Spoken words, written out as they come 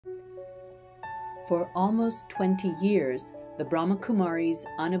For almost 20 years, the Brahmakumari's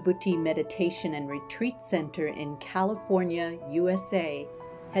Anubhuti Meditation and Retreat Center in California, USA,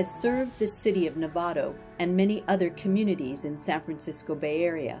 has served the city of Novato and many other communities in San Francisco Bay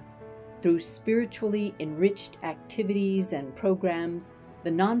Area. Through spiritually enriched activities and programs,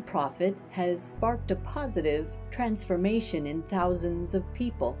 the nonprofit has sparked a positive transformation in thousands of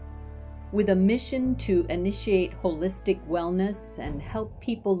people. With a mission to initiate holistic wellness and help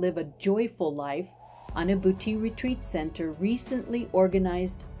people live a joyful life, Anubhuti Retreat Center recently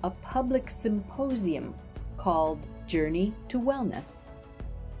organized a public symposium called Journey to Wellness.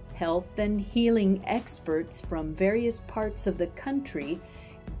 Health and healing experts from various parts of the country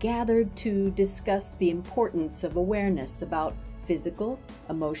gathered to discuss the importance of awareness about physical,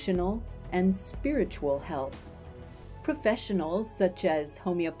 emotional, and spiritual health. Professionals such as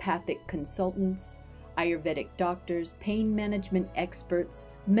homeopathic consultants, Ayurvedic doctors, pain management experts,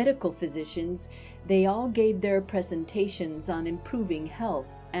 medical physicians, they all gave their presentations on improving health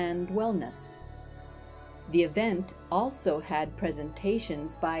and wellness. The event also had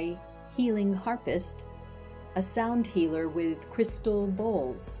presentations by healing harpist, a sound healer with crystal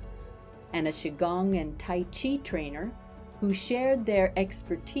bowls, and a Qigong and Tai Chi trainer who shared their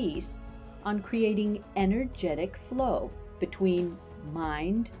expertise on creating energetic flow between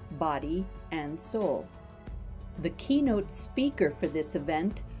mind, body, and soul. The keynote speaker for this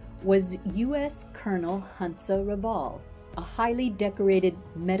event was U.S. Colonel Hansa Raval, a highly decorated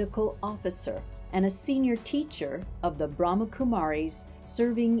medical officer and a senior teacher of the Brahmakumaris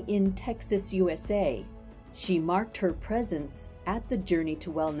serving in Texas, USA. She marked her presence at the Journey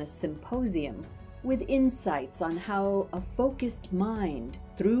to Wellness Symposium with insights on how a focused mind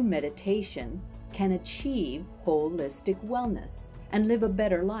through meditation can achieve holistic wellness and live a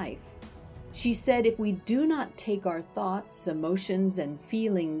better life. She said if we do not take our thoughts, emotions, and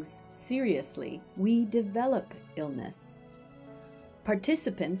feelings seriously, we develop illness.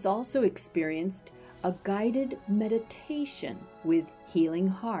 Participants also experienced a guided meditation with healing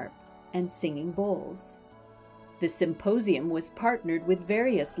harp and singing bowls. The symposium was partnered with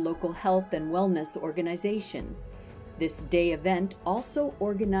various local health and wellness organizations. This day event also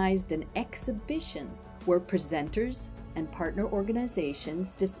organized an exhibition where presenters and partner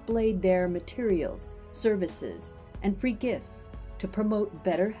organizations displayed their materials, services, and free gifts to promote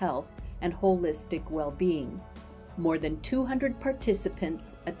better health and holistic well-being. More than 200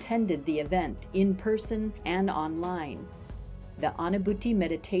 participants attended the event in person and online. The Anubhuti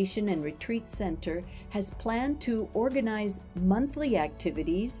Meditation and Retreat Center has planned to organize monthly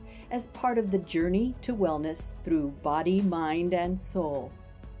activities as part of the Journey to Wellness through Body, Mind, and Soul.